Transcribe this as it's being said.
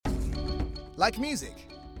Like music?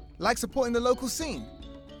 Like supporting the local scene?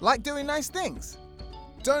 Like doing nice things?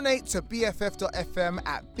 Donate to BFF.fm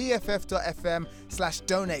at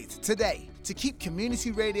BFF.fm/donate today to keep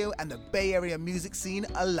community radio and the Bay Area music scene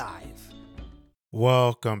alive.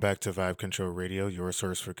 Welcome back to Vibe Control Radio, your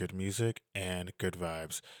source for good music and good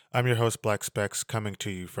vibes. I'm your host, Black Specs, coming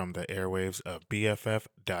to you from the airwaves of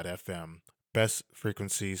BFF.fm. Best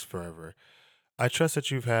frequencies forever. I trust that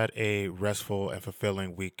you've had a restful and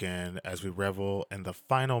fulfilling weekend as we revel in the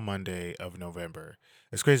final Monday of November.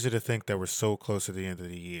 It's crazy to think that we're so close to the end of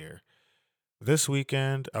the year. This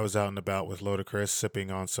weekend, I was out and about with Ludacris, sipping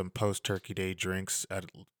on some post-Turkey Day drinks at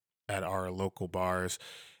our local bars,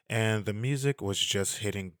 and the music was just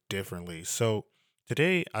hitting differently. So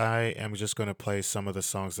today, I am just going to play some of the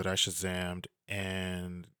songs that I Shazammed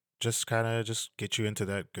and just get you into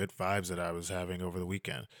that good vibes that I was having over the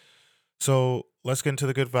weekend. So let's get into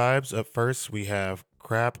the good vibes. Up first, we have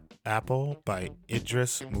Crab Apple by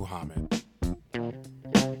Idris Muhammad.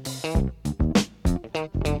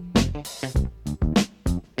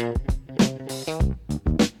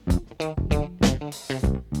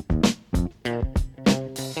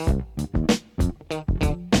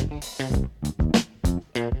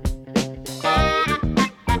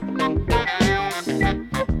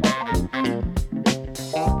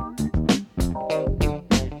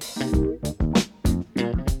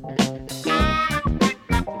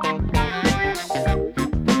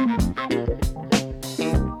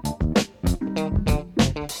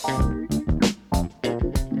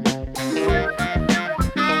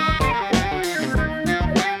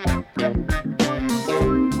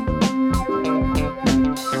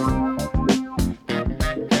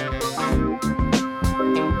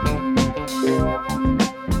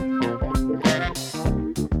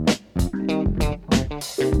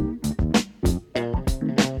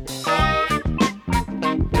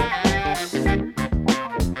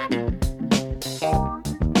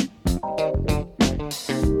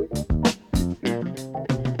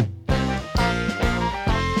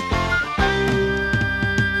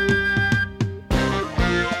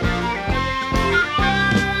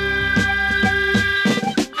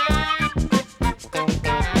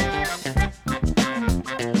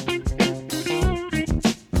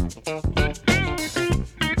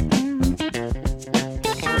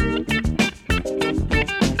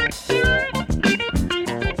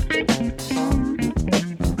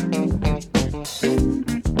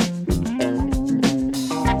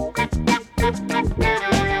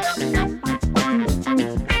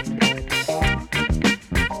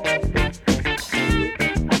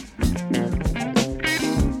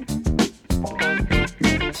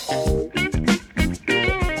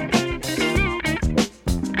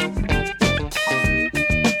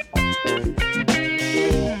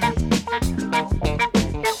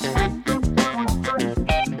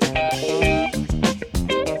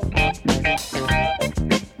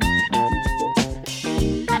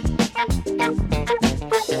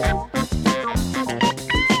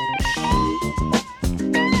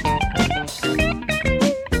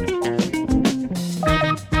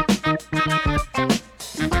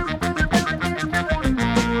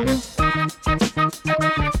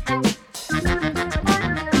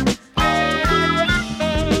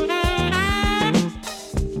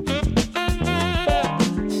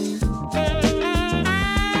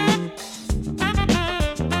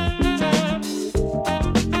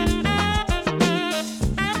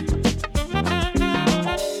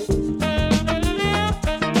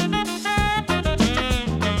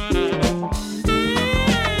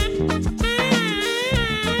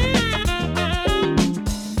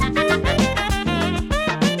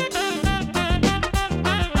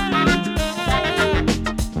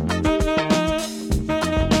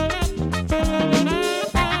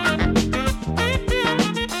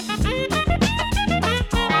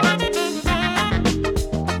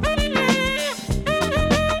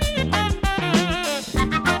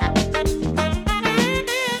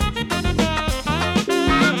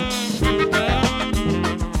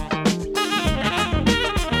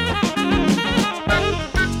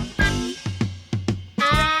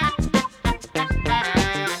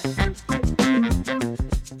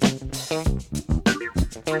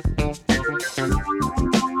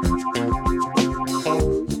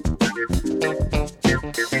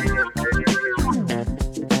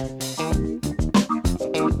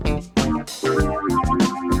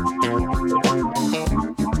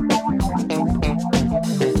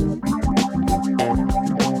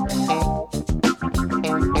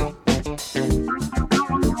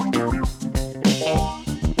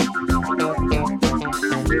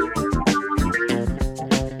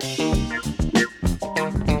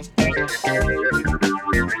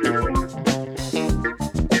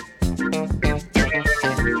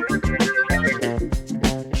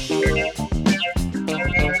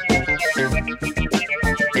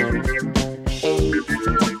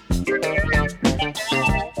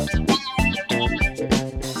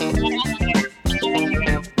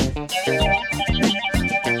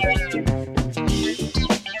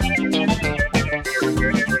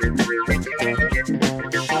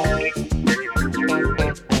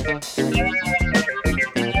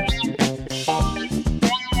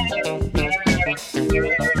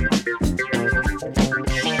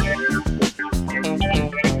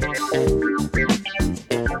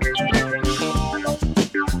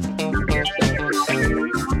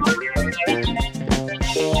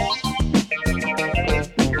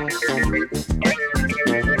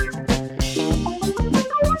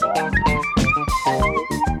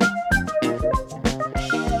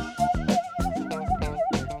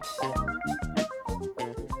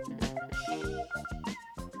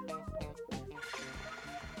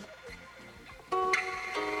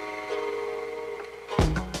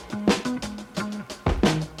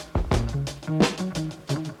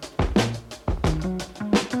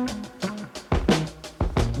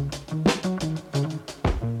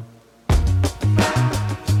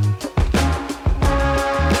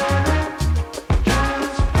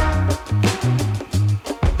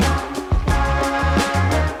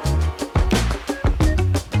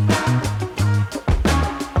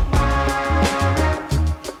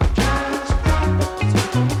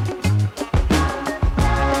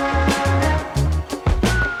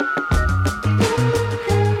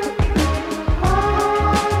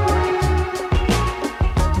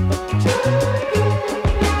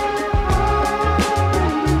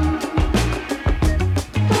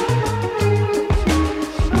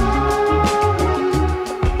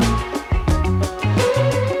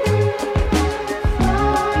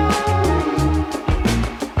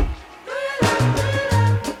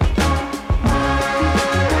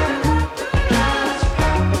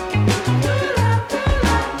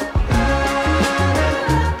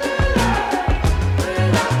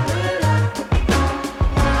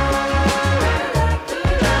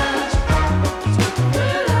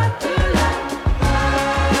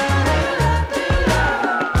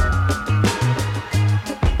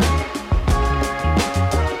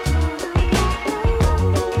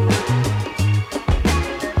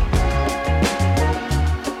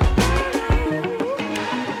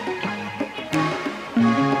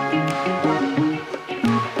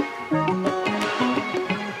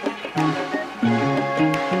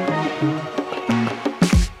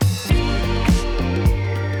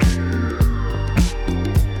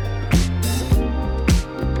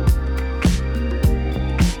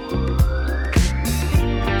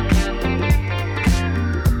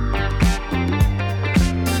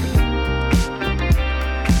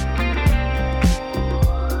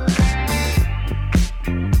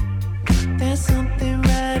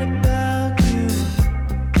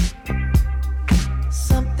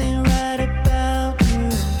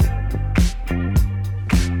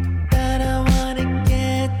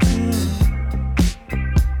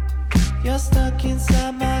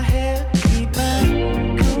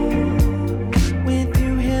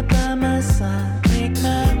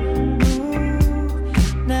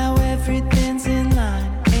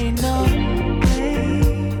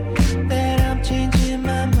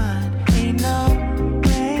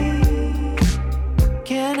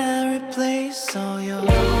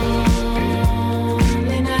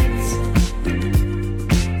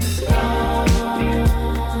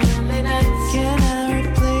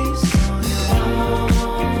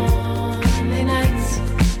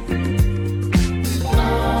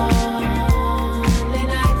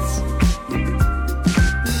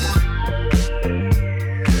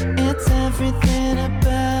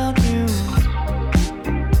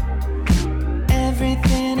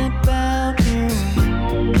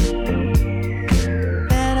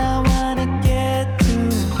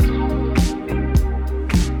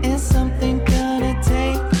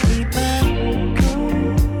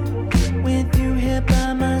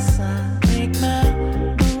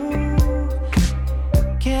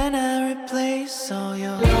 all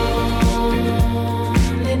your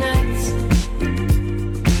lonely nights.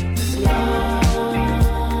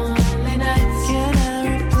 Lonely nights. Can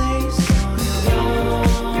I replace all your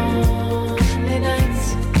lonely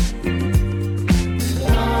nights?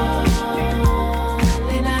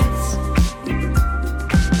 Lonely nights.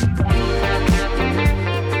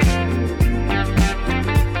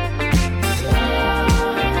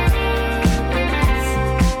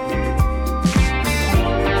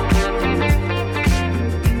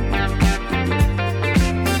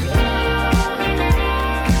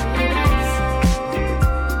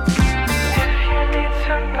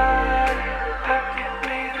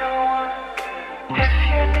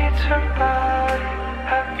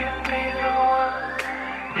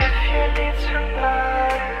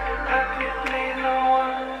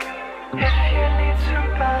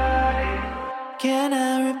 Can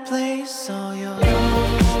I replace all your lonely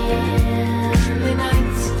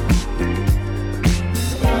nights?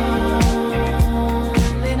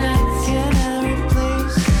 Lonely nights. Can I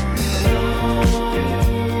replace all your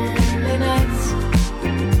lonely nights?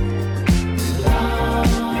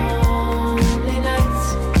 Lonely nights.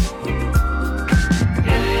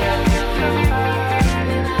 If you need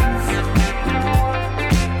somebody nights.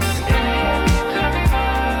 If you need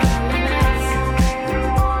somebody nights.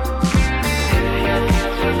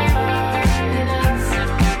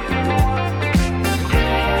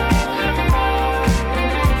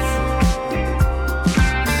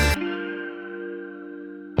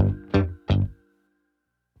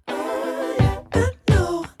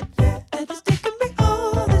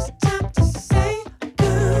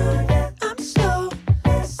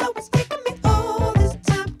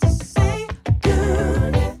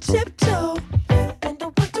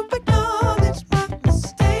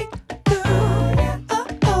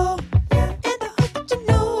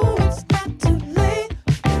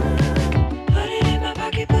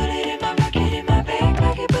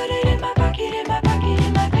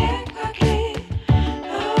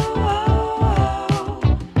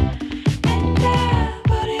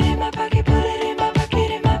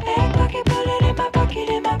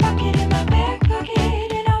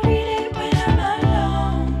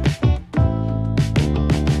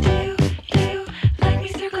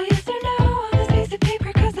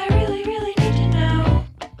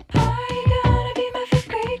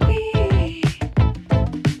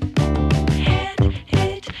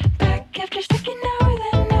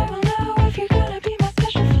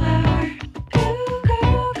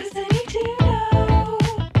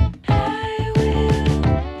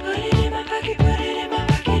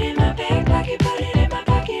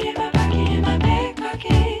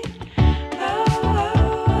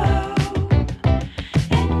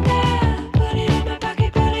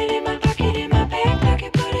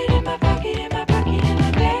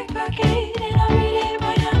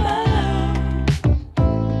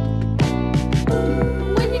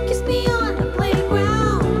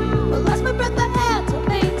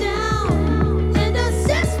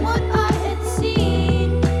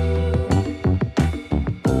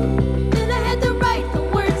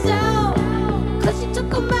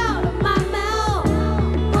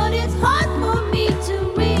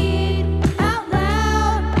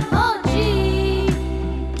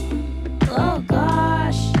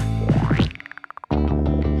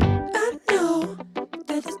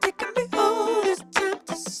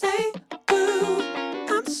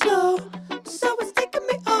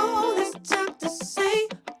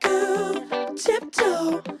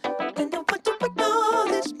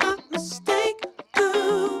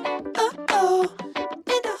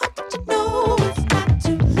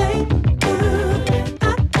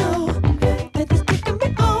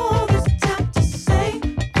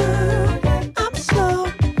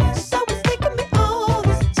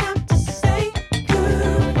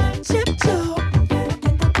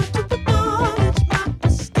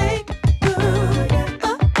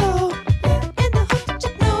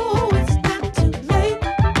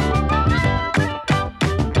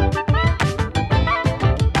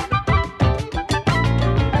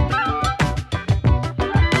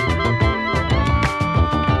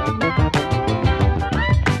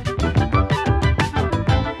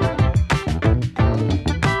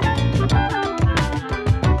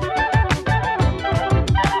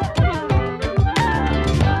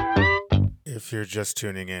 If you're just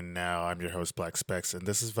tuning in now, I'm your host, Black Specs, and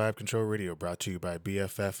this is Vibe Control Radio, brought to you by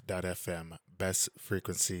BFF.FM, best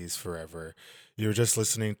frequencies forever. You're just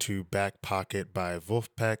listening to Back Pocket by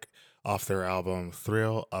Wolfpack off their album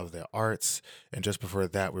Thrill of the Arts, and just before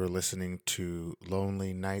that, we were listening to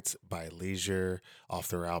Lonely Nights by Leisure off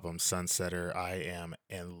their album Sunsetter. I am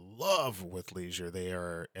in love with Leisure. They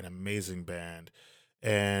are an amazing band.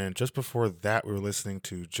 And just before that, we were listening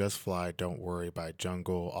to Just Fly, Don't Worry by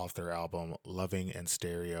Jungle off their album Loving in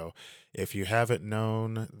Stereo. If you haven't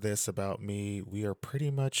known this about me, we are pretty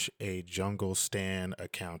much a Jungle Stan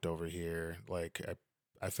account over here. Like,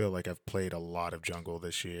 I feel like I've played a lot of Jungle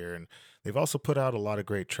this year, and they've also put out a lot of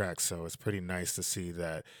great tracks. So it's pretty nice to see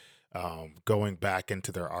that going back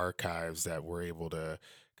into their archives that we're able to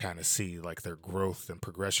kind of see like their growth and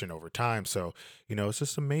progression over time. So, it's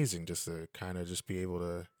just amazing just to kind of just be able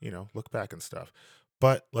to, look back and stuff.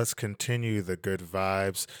 But let's continue the good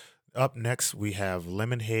vibes. Up next, we have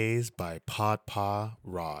Lemon Haze by Pod Pa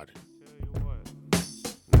Rod. Tell you what.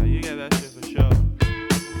 Now you got that shit for sure.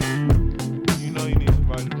 You know you need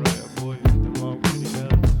somebody to run that boy. The wrong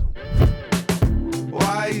together.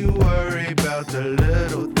 Why you worry about the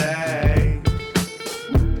little things?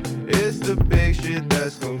 It's the big shit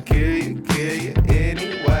that's gon' kill you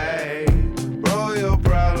anyway. Roll your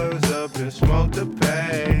problems up and smoke the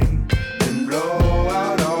pain. And blow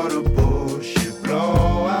out all the bullshit.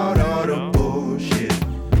 Blow out all the bullshit.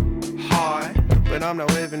 Hard, but I'm not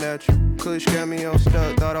waving at you. Kush got me on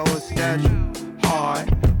stuck, thought I was a statue. Hard,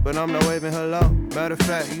 but I'm not waving hello. Matter of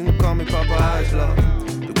fact, you can call me Papa Eyes Low.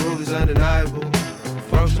 The groove is undeniable.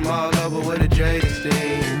 Froze them all over with a jaded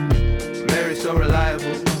steam. Mary so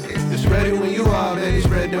reliable. It's ready when you are, baby,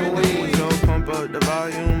 spread the wings. So pump up the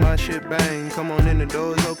volume, my shit bang. Come on in, the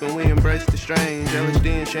doors open, we embrace the strange. LSD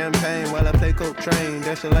and champagne while I play Coke Train.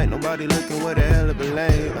 Dancing like nobody looking, what a hell of a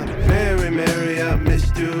lane. Mary, Mary, I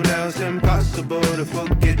missed you. Now it's impossible to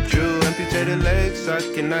forget you. Amputated legs, I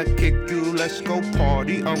cannot kick you. Let's go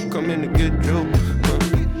party, I'm coming to get you.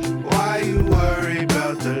 Why you worry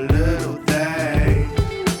about the little things?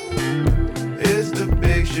 It's the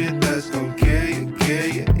big shit that's gon' kill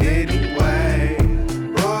you anyway.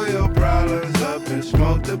 Roll your problems up and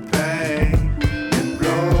smoke the pain. And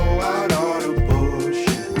blow out all the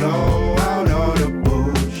bullshit. Blow out all the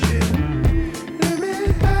bullshit. Let me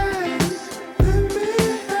haze. Let me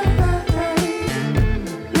haze.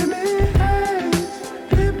 Let me haze.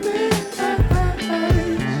 Let me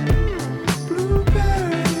haze.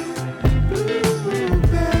 Blueberry. Blueberry.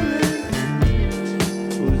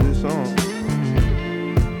 Who's this song?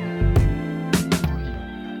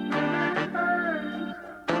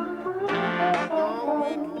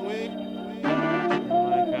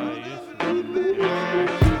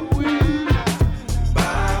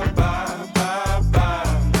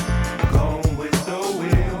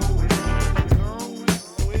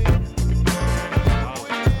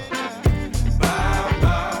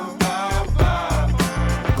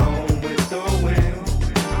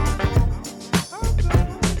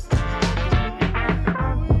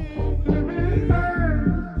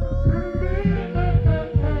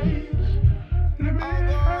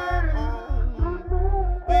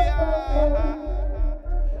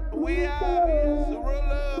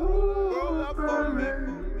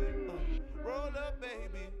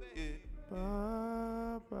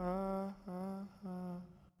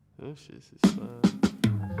 Those shits is fun.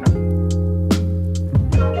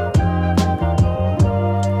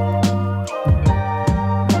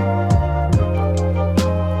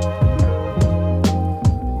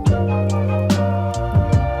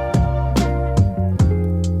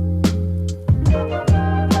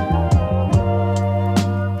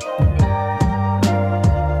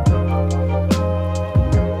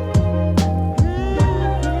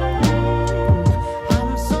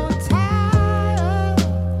 I'm so tired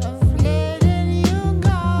of letting you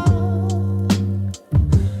go.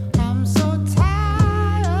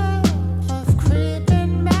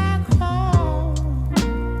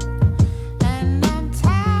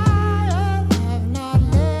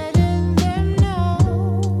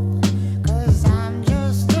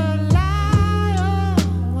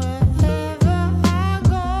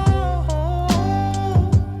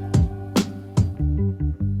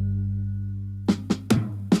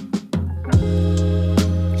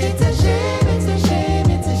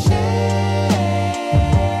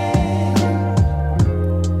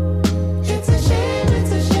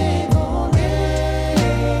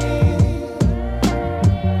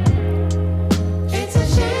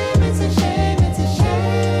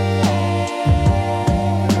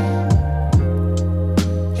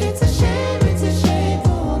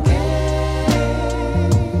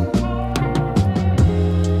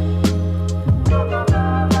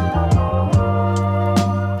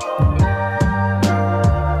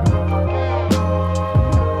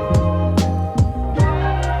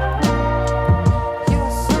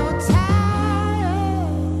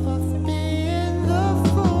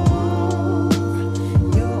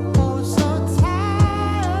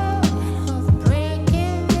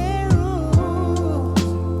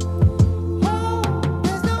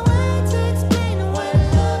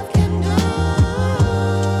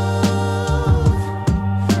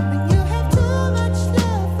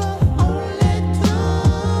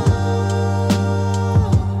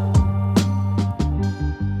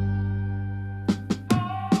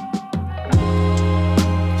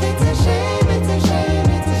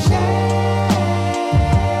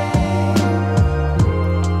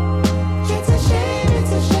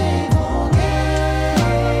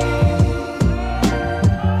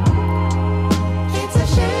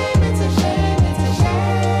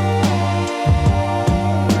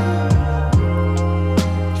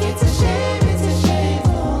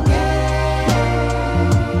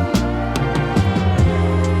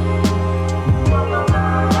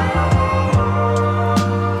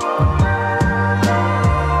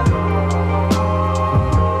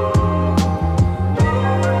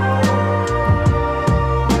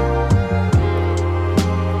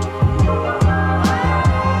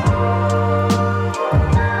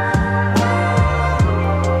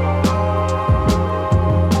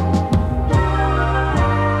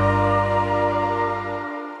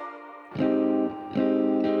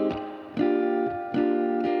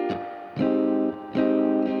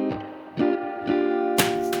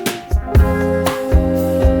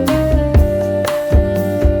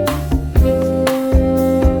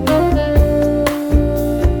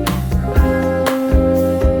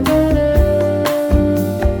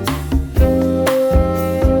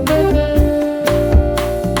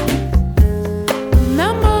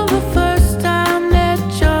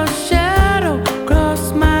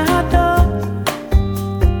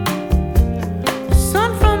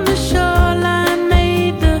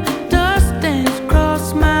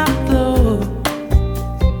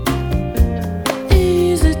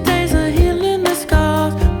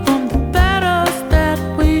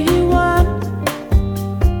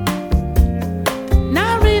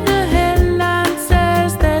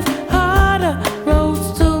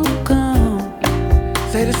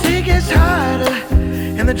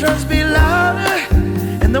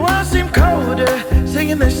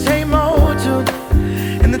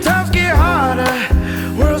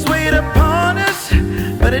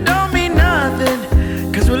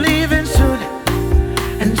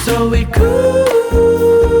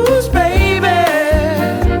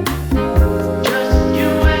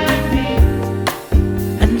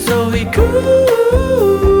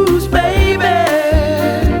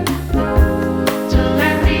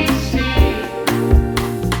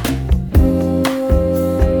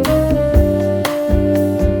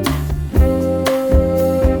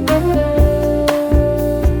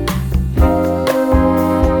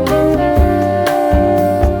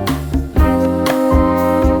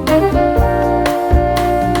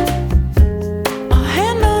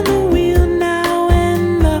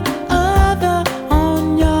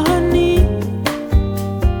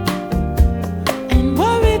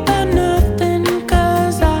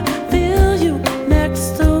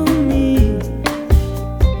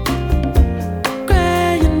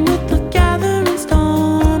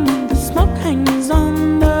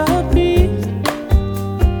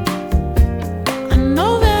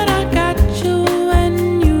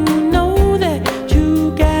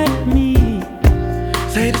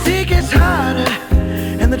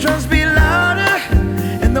 drums beat louder,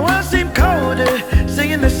 and the world seem colder,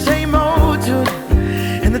 singing the same old tune.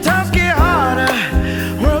 And the times get harder,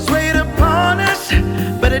 world's weight upon us,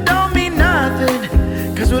 but it don't mean nothing,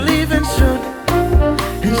 cause we're leaving soon.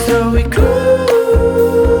 And so we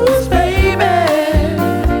cruise, baby,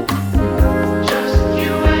 just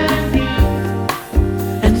you and me.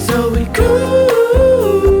 And so we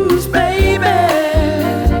cruise, baby,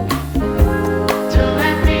 till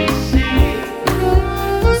let me see.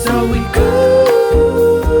 So we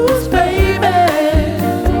cruise, baby,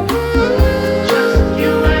 just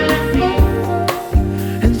you and me.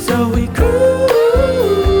 And so we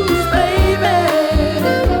cruise, baby,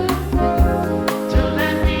 till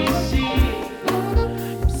let me see.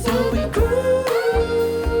 So we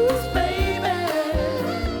cruise, baby,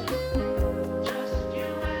 just you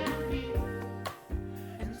and me.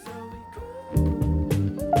 And so we cruise.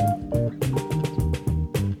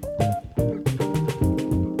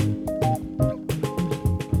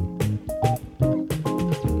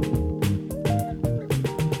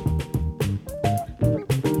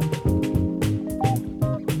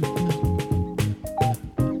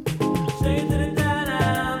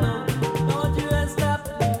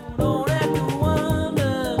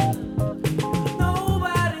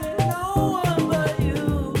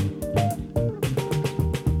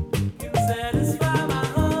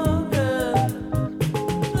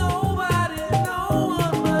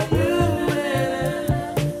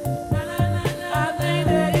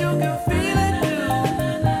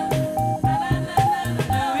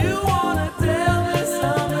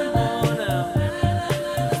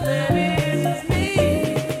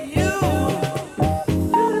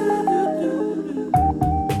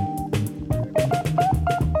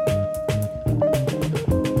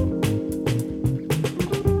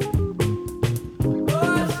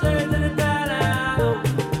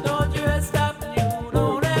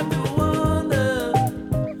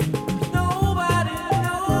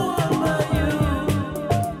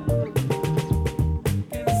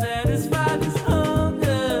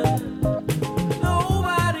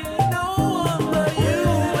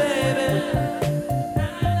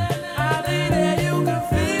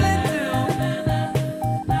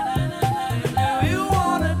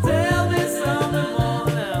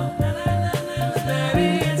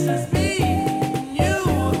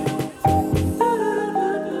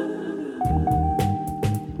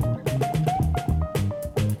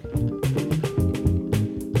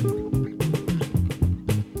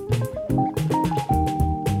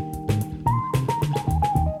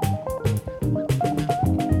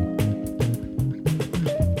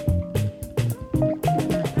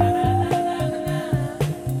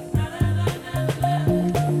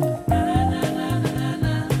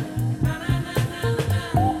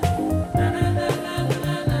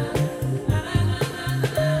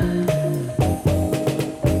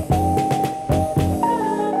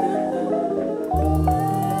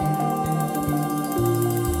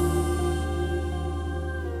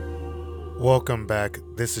 Welcome back.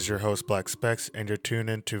 This is your host, Black Specs, and you're tuned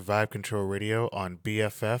in to Vibe Control Radio on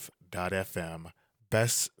BFF.FM.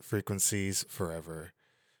 Best frequencies forever.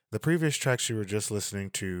 The previous tracks you were just listening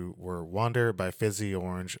to were Wander by Fizzy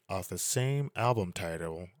Orange off the same album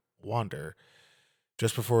title, Wander.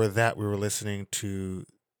 Just before that, we were listening to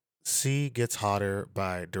Sea Gets Hotter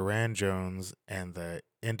by Duran Jones and the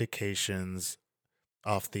Indications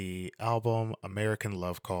off the album American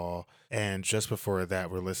Love Call. And just before that,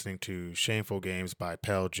 we're listening to Shameful Games by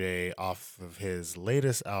Pell J off of his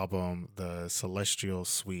latest album, The Celestial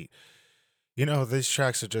Suite. You know, these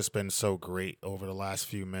tracks have just been so great over the last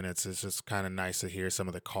few minutes. It's just kind of nice to hear some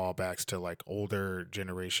of the callbacks to like older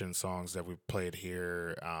generation songs that we've played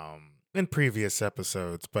here in previous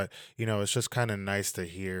episodes. But, you know, it's just kind of nice to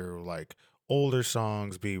hear like older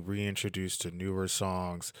songs be reintroduced to newer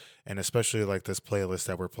songs, and especially like this playlist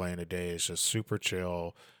that we're playing today is just super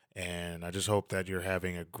chill, and I just hope that you're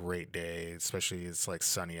having a great day, especially it's like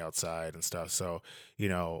sunny outside and stuff. So, you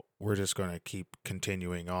know, we're just going to keep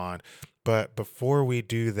continuing on. But before we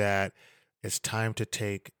do that, it's time to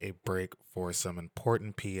take a break for some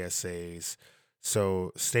important PSAs.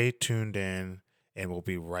 So stay tuned in, and we'll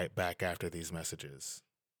be right back after these messages.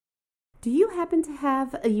 Do you happen to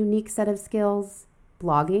have a unique set of skills?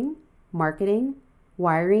 Blogging, marketing,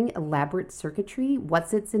 wiring elaborate circuitry,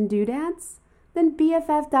 what's-its and doodads? Then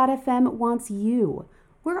BFF.FM wants you.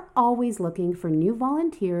 We're always looking for new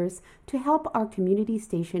volunteers to help our community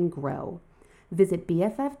station grow. Visit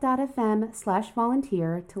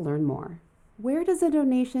BFF.FM/volunteer to learn more. Where does a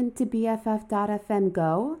donation to BFF.FM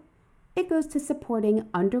go? It goes to supporting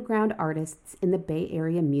underground artists in the Bay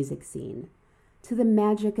Area music scene, to the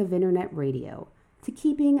magic of internet radio, to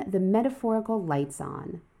keeping the metaphorical lights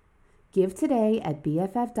on. Give today at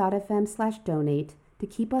bff.fm/donate to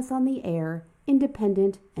keep us on the air,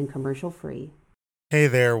 independent and commercial free. Hey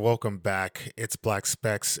there, welcome back. It's Black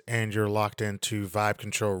Specs, and you're locked into Vibe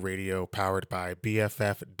Control Radio, powered by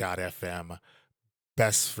BFF.FM.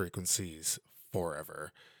 Best frequencies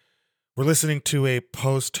forever. We're listening to a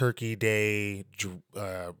post-Turkey Day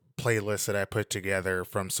playlist that I put together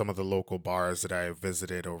from some of the local bars that I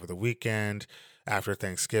visited over the weekend after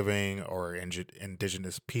Thanksgiving or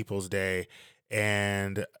Indigenous Peoples Day.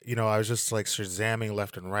 And, you know, I was just like shazamming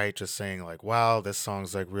left and right, just saying like, wow, this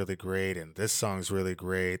song's like really great. And this song's really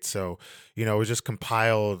great. So, you know, we just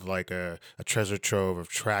compiled like a treasure trove of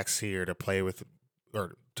tracks here to play with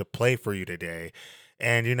or to play for you today.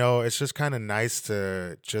 And, you know, it's just kind of nice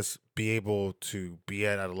to just be able to be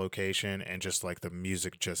at a location and just like the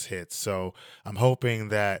music just hits. So I'm hoping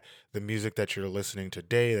that the music that you're listening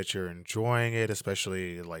today, that you're enjoying it,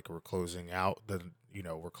 especially like we're closing out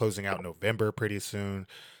November pretty soon.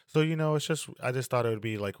 So, you know, I just thought it would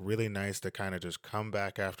be like really nice to kind of just come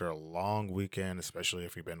back after a long weekend, especially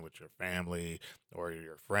if you've been with your family or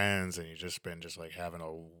your friends and you've just been just like having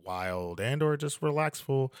a wild and or just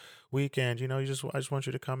relaxful weekend. You know, I just want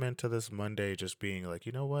you to come into this Monday just being like,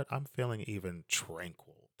 you know what, I'm feeling even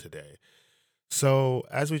tranquil today. So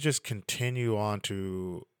as we just continue on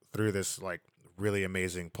through this like really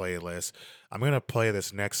amazing playlist, I'm going to play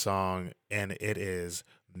this next song, and it is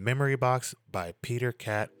Memory Box by Peter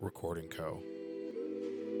Cat Recording Co.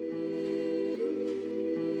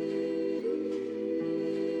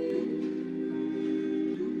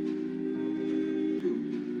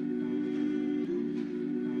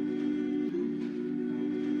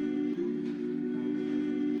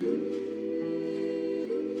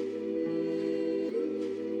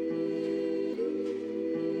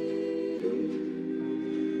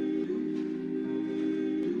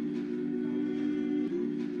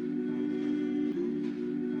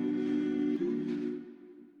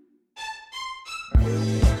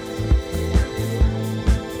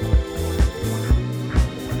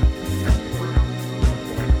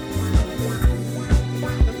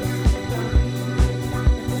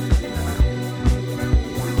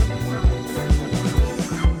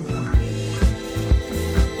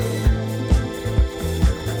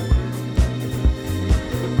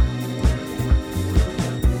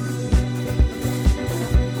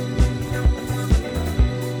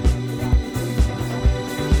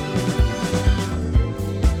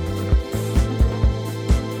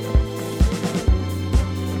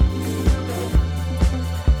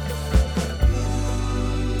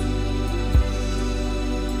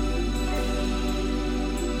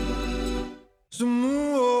 So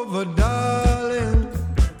move over, darling.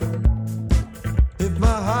 If my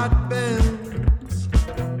heart bends,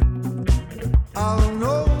 I'll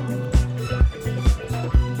know.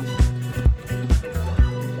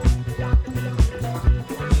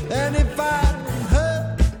 And if I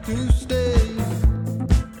had to stay,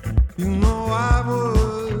 you know I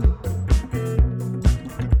would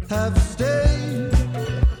have stayed.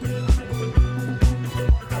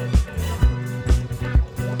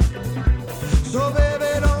 So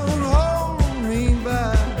baby, don't hold me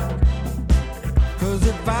back, 'cause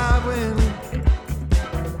if I win,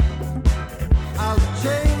 I'll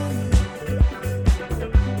change.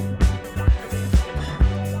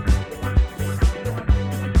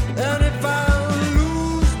 And if I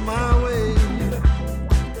lose my way,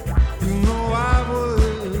 you know I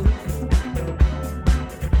would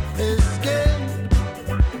escape.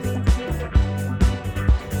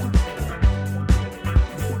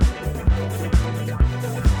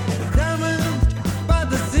 Diamonds by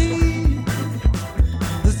the sea,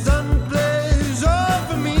 the sun plays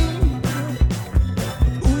over me.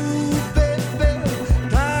 Ooh, baby,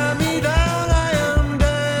 tie me down, I am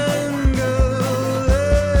dangling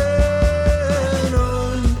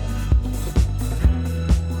on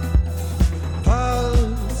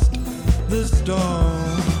past the storm.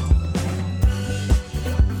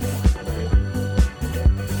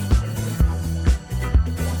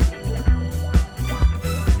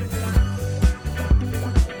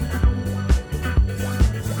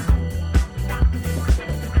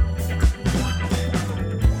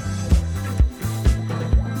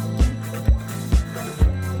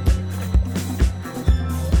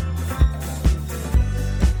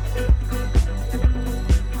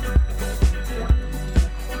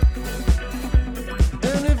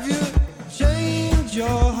 And if you change your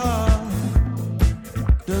heart,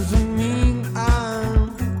 doesn't mean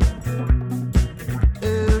I'm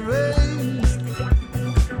erased.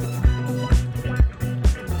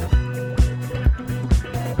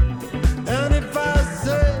 And if I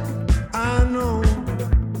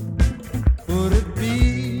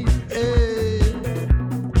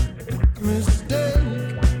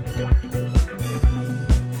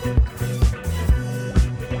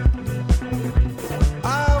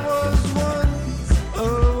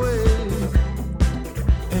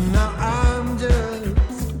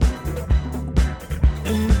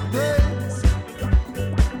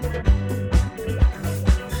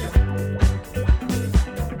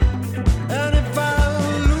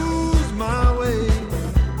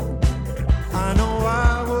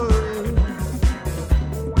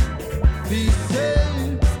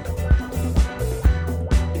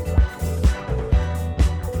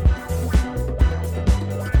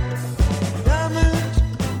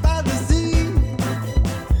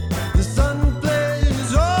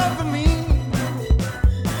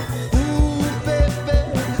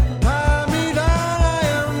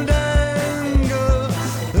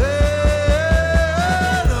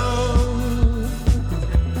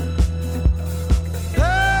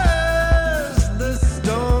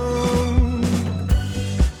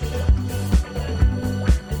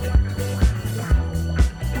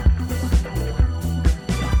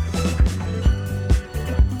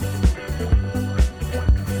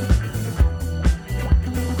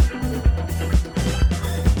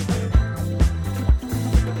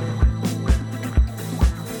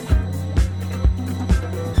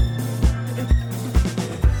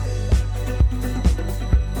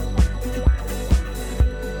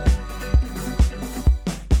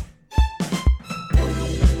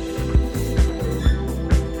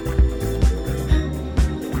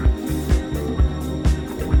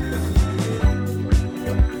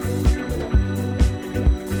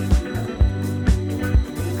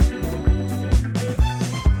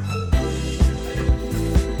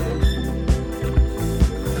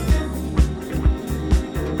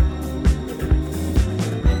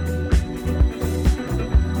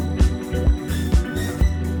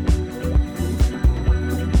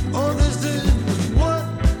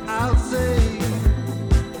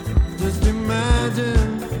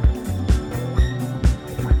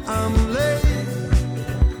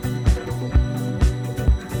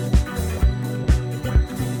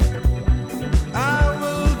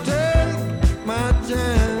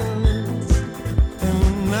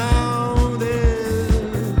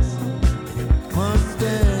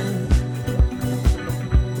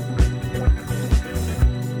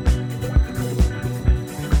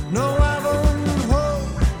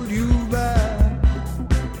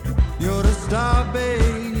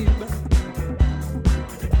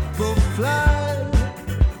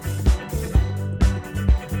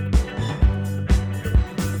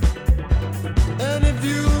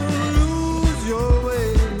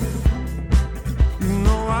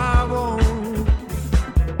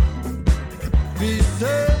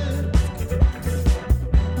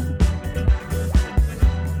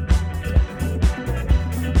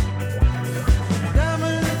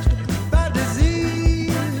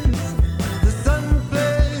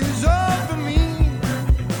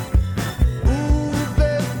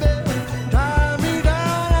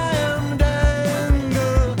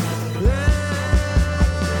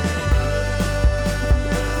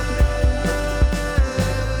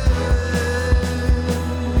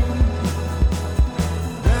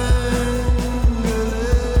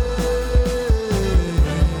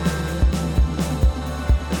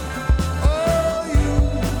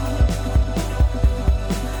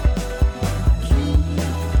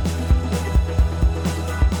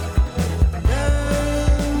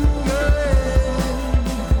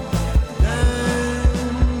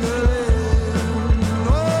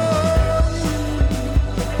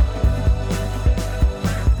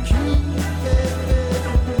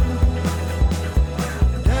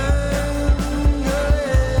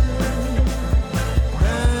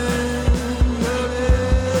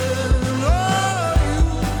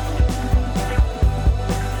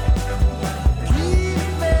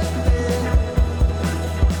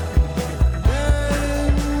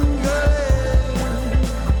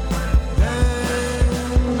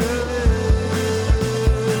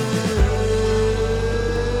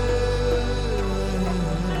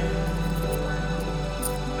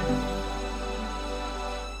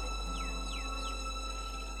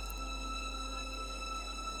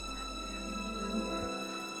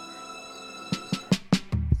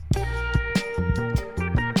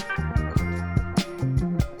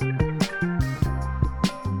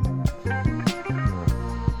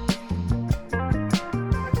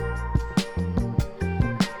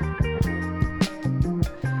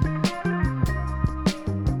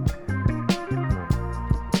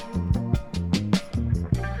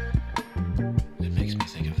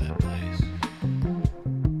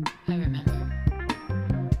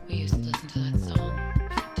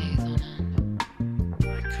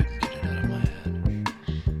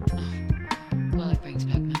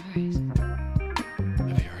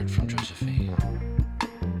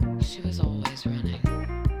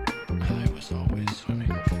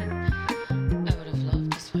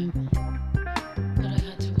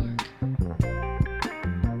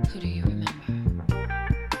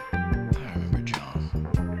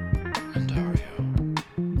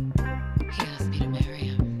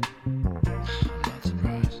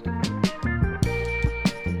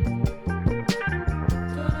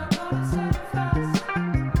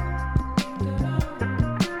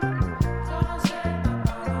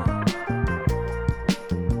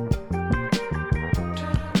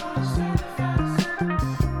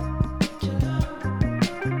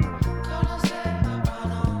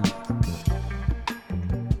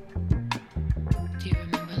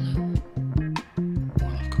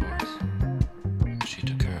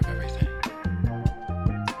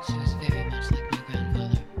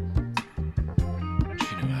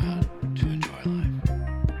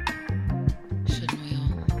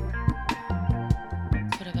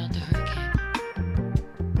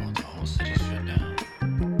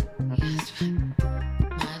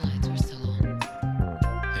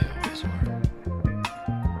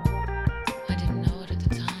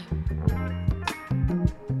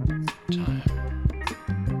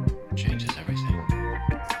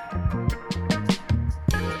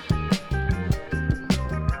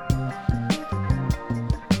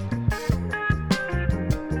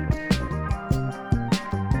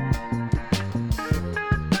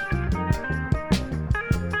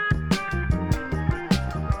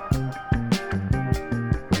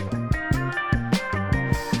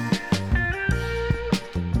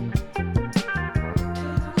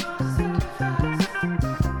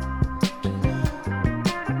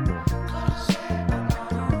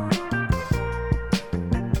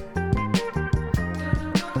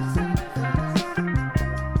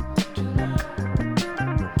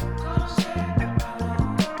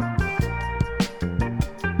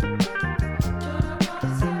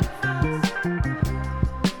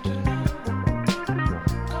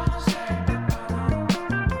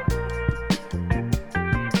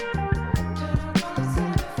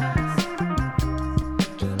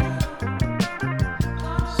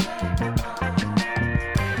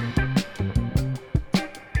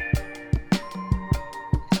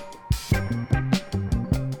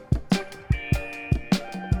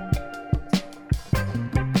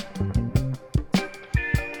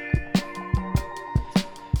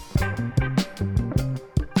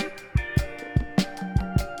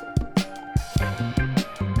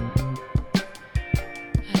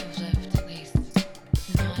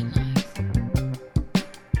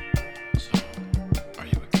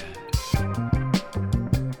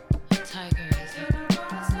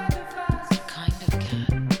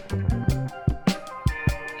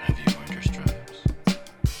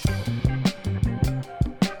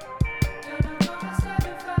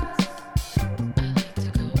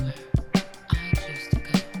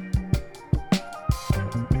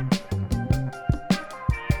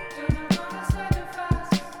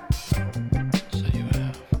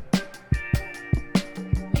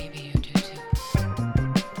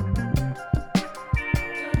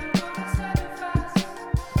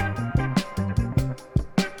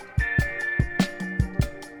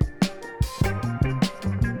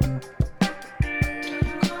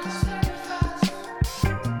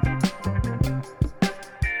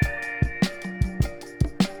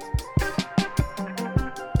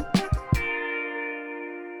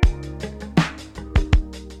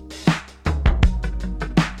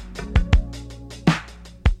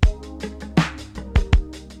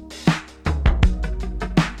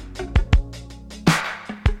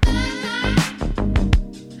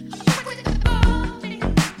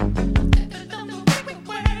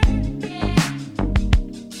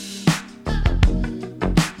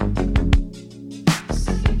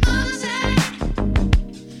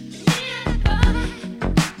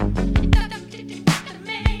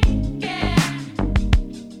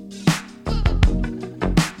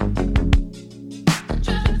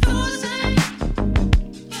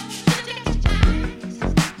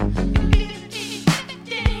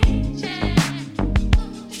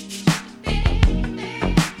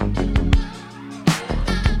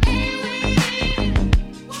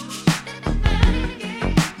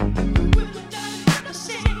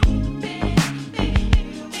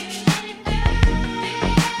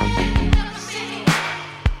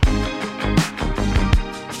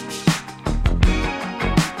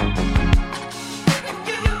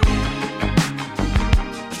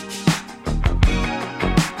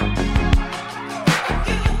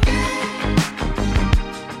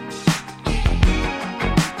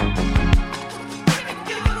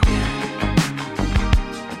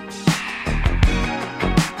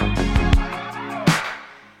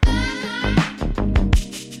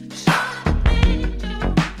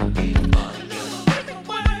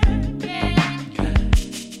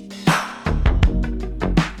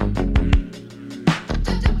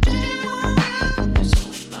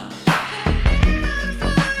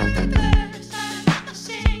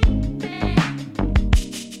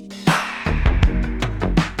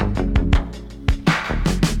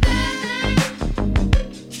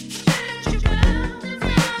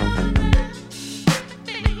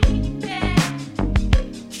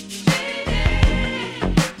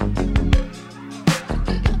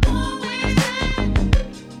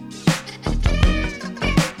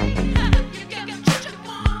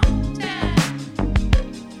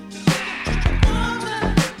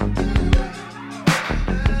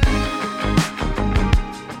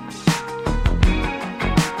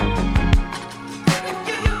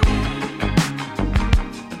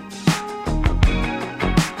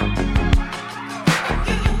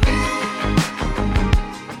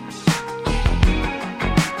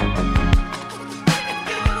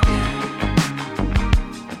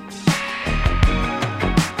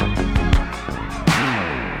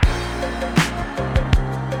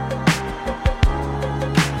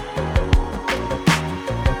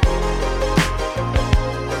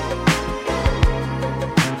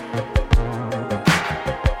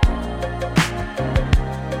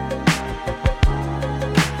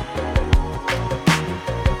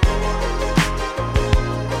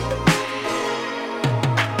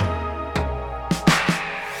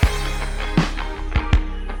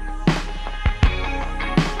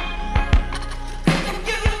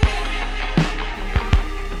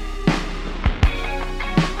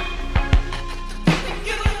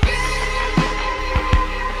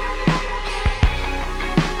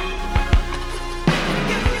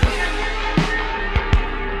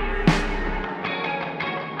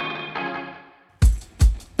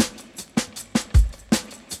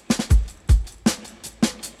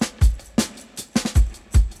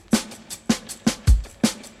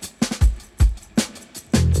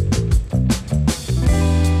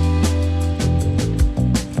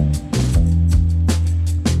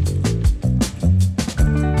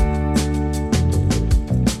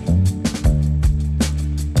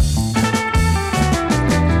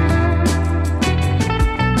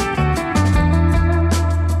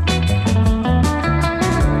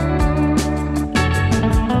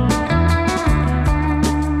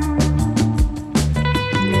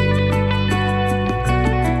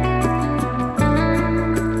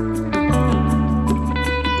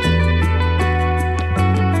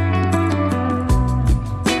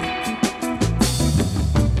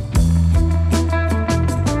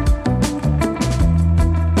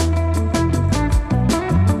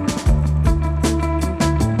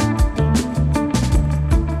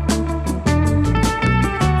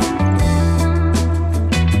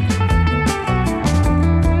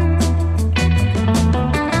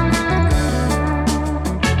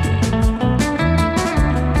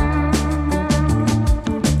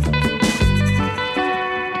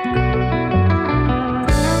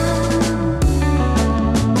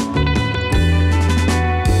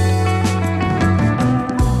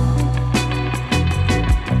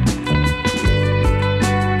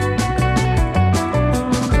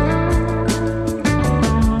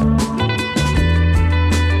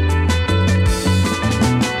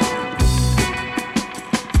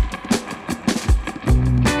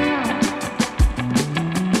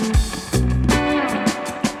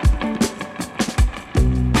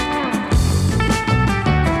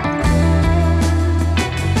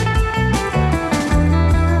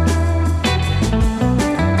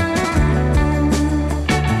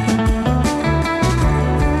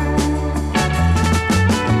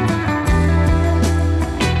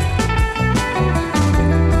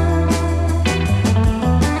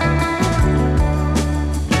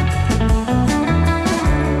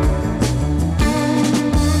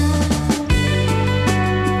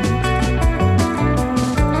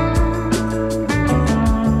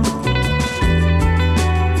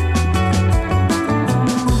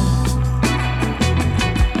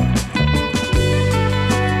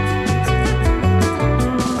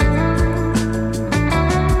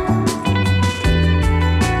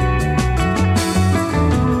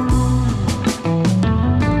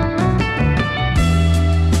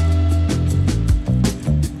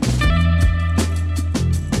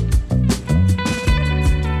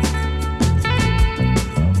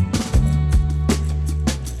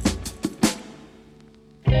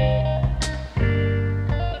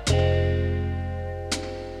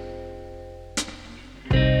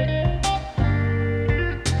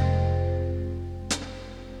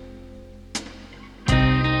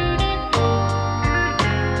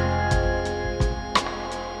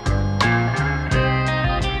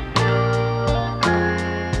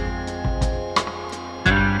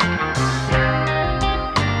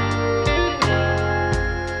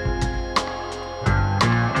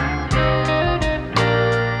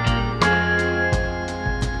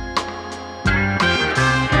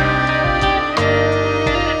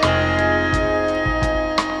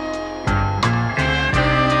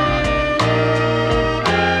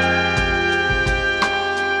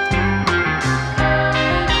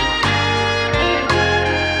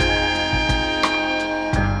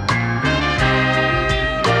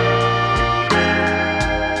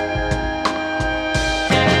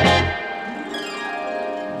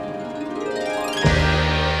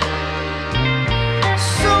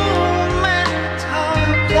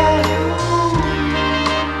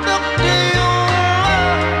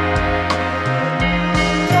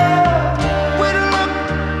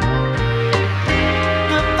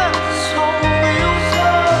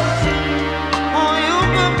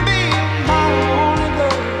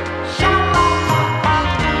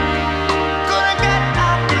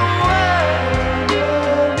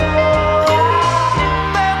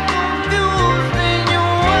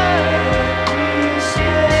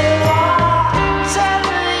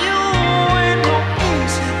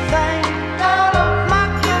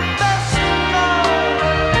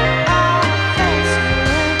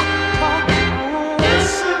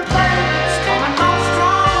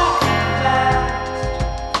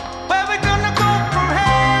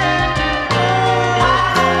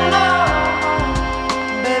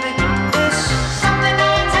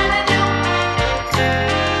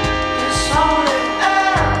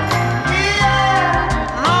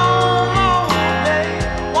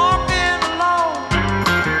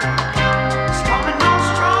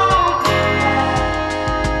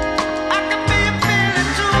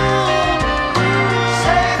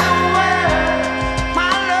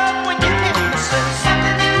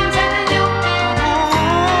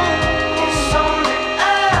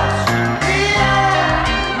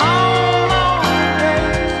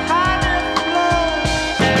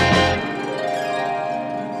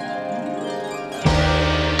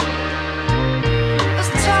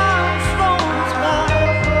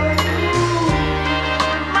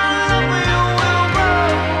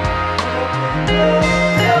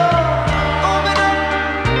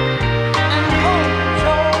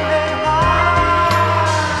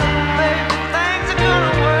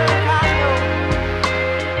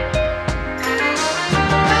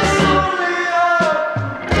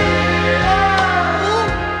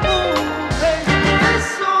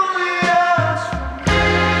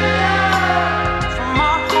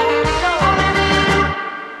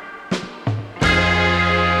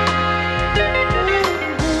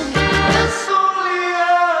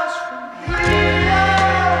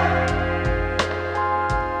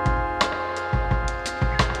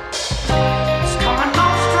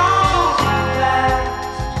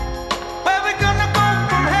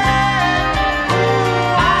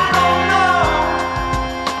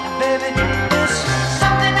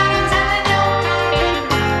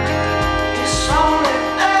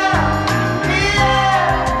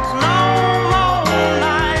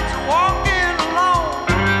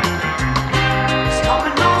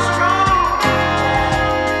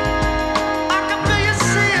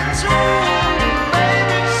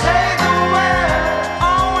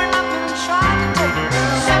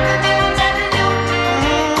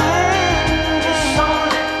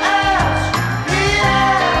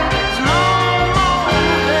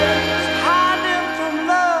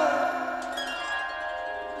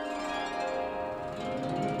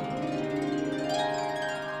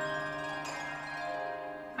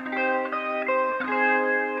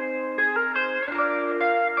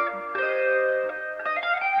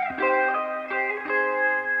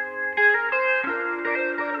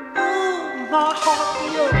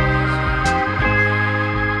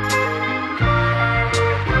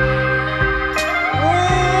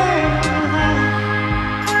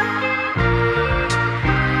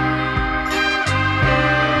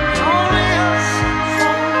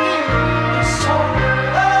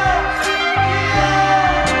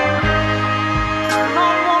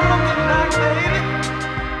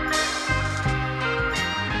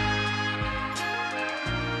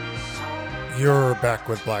back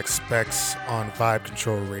with Black Specs on Vibe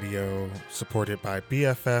Control Radio, supported by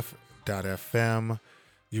BFF.FM.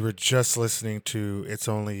 You were just listening to It's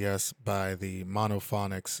Only Yes by the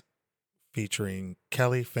Monophonics featuring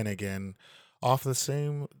Kelly Finnegan off the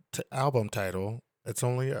same album title, It's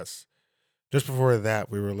Only Yes. Just before that,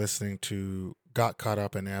 we were listening to Got Caught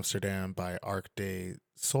Up in Amsterdam by Arc de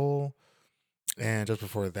Soul. And just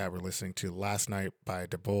before that, we're listening to Last Night by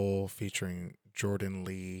DeBole featuring Jordan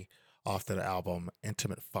Lee off the album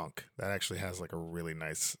Intimate Funk. That actually has like a really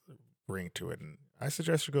nice ring to it, and I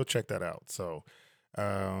suggest you go check that out. So,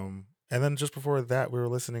 and then just before that, we were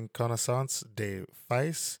listening Connaissance de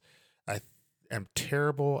Fais. I am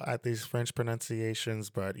terrible at these French pronunciations,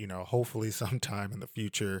 but hopefully sometime in the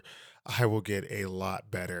future I will get a lot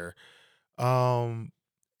better. And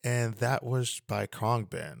that was by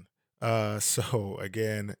Khruangbin. So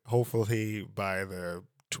again, hopefully by the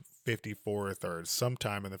 54th or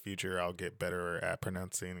sometime in the future, I'll get better at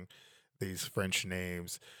pronouncing these French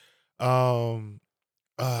names. I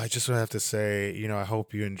just have to say, I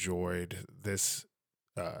hope you enjoyed this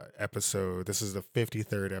episode. This is the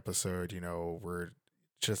 53rd episode. We're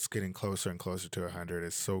just getting closer and closer to 100.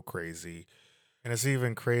 It's so crazy. And it's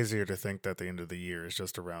even crazier to think that the end of the year is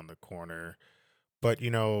just around the corner. But,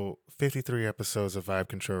 53 episodes of Vibe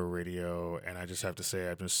Control Radio, and I just have to say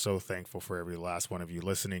I'm just so thankful for every last one of you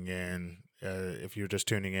listening in. If you're just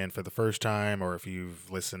tuning in for the first time, or if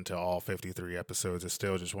you've listened to all 53 episodes, I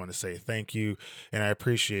still just want to say thank you, and I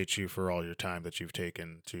appreciate you for all your time that you've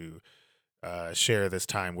taken to share this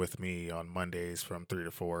time with me on Mondays from 3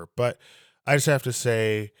 to 4. But I just have to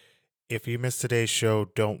say, if you missed today's show,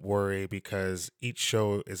 don't worry, because each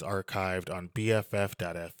show is archived on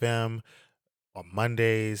BFF.FM. on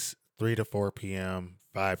Mondays, 3 to 4 p.m.,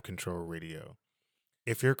 Vibe Control Radio.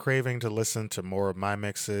 If you're craving to listen to more of my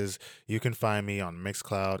mixes, you can find me on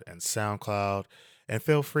Mixcloud and SoundCloud, and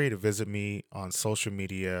feel free to visit me on social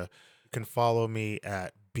media. You can follow me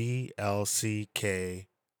at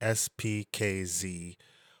BLCKSPKZ.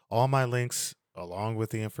 All my links, along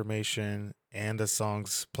with the information and the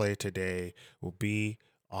songs played today, will be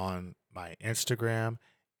on my Instagram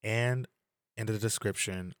and in the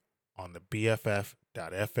description on the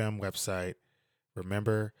BFF.FM website.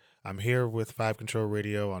 Remember, I'm here with Vibe Control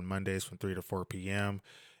Radio on Mondays from 3 to 4 p.m.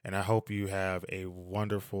 And I hope you have a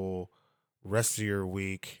wonderful rest of your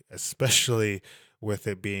week, especially with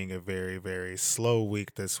it being a very, very slow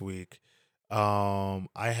week this week. I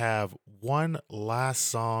have one last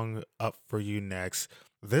song up for you next.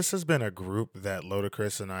 This has been a group that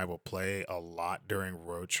Ludacris and I will play a lot during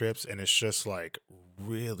road trips, and it's just like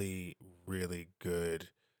really, really good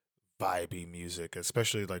vibey music,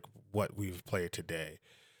 especially like what we've played today.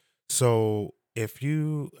 So if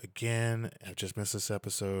you, again, have just missed this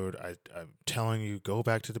episode, I'm telling you, go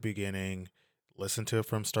back to the beginning, listen to it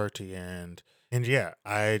from start to end. And yeah,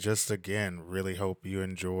 I just, again, really hope you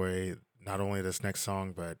enjoy not only this next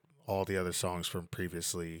song, but all the other songs from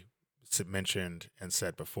previously mentioned and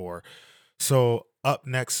said before. So up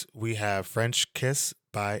next, we have French Kiss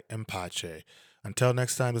by Empache. Until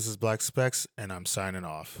next time, this is Black Specs, and I'm signing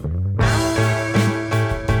off.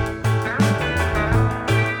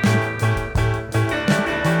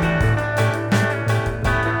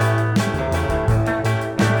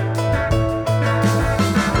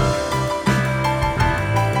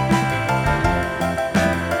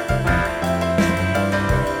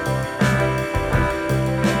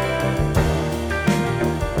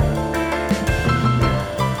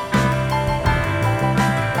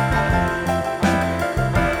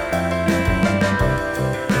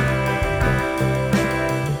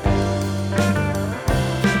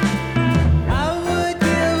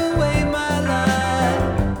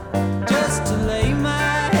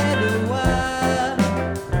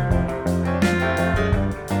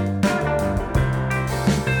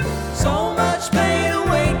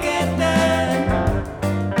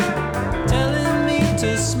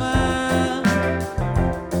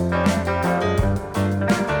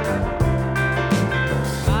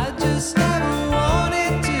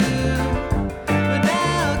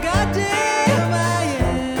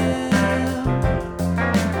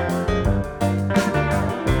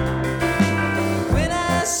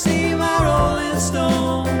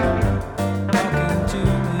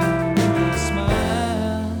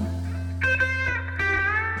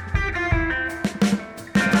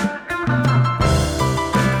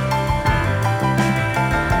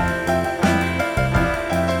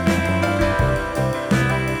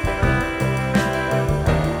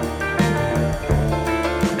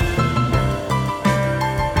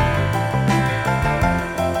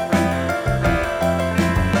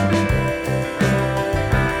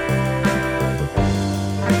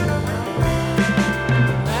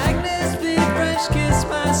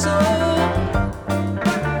 so